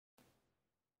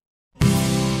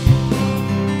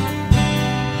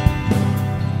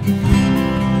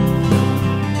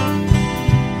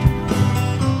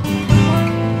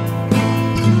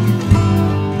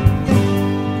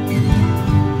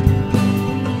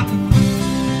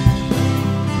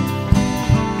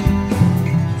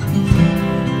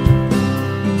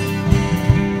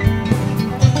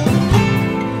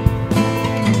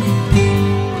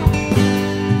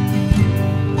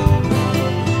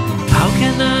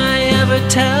ever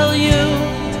tell you?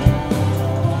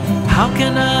 How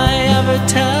can I ever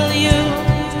tell you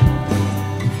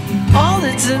all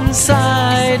that's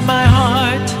inside my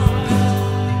heart?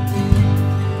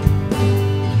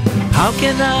 How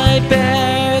can I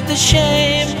bear the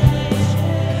shame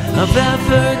of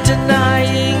ever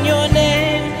denying your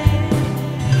name?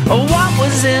 Oh, what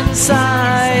was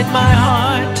inside my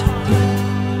heart?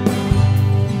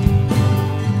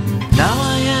 Now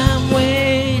I am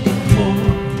waiting for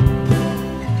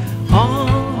all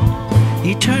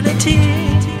eternity.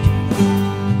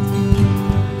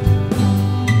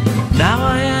 Now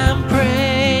I am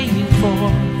praying for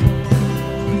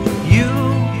you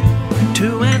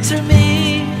to answer me.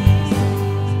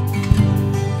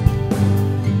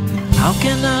 How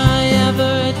can I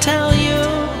ever tell you?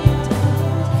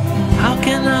 How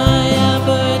can I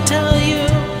ever tell you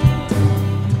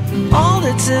all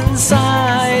that's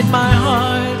inside my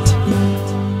heart?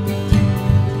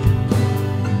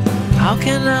 How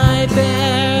can I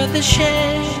bear the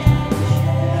shame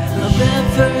of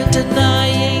ever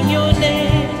denying your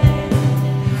name?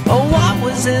 Oh, what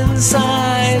was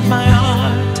inside my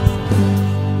heart?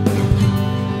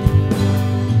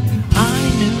 I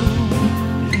knew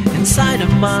inside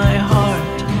of my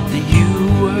heart that you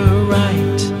were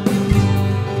right,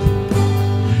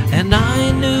 and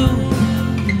I knew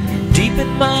deep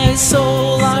in my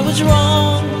soul I was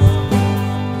wrong.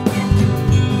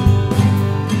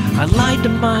 I lied to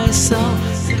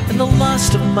myself in the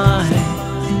lust of my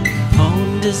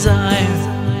own desire.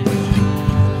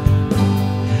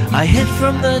 I hid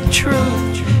from the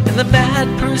truth in the mad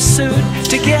pursuit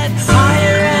to get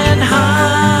higher and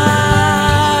higher.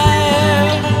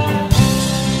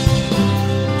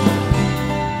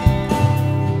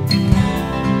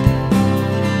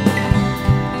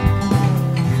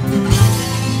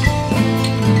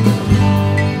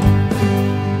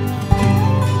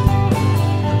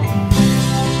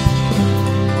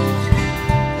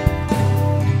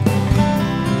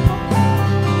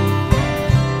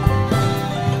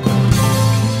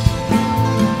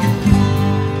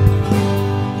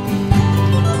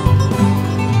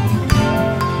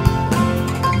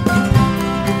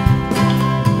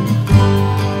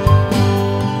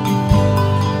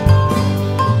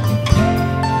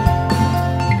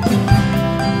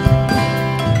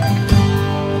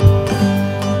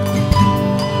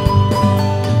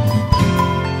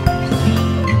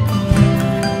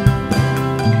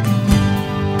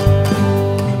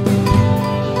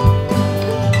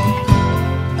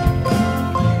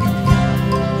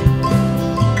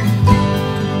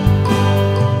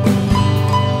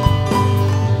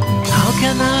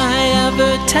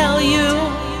 Tell you,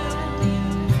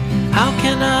 how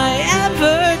can I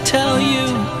ever tell you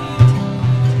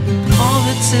all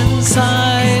that's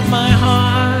inside my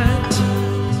heart?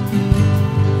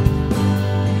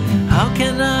 How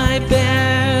can I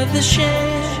bear the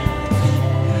shame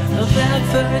of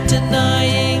ever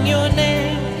denying your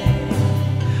name?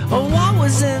 Oh, what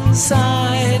was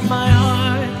inside my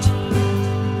heart?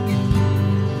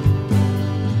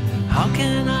 How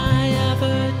can I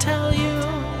ever tell you?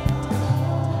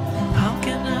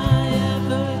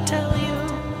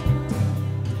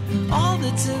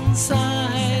 It's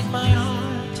inside my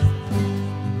heart.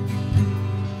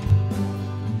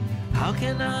 How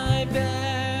can I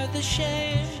bear the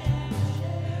shame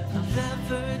of ever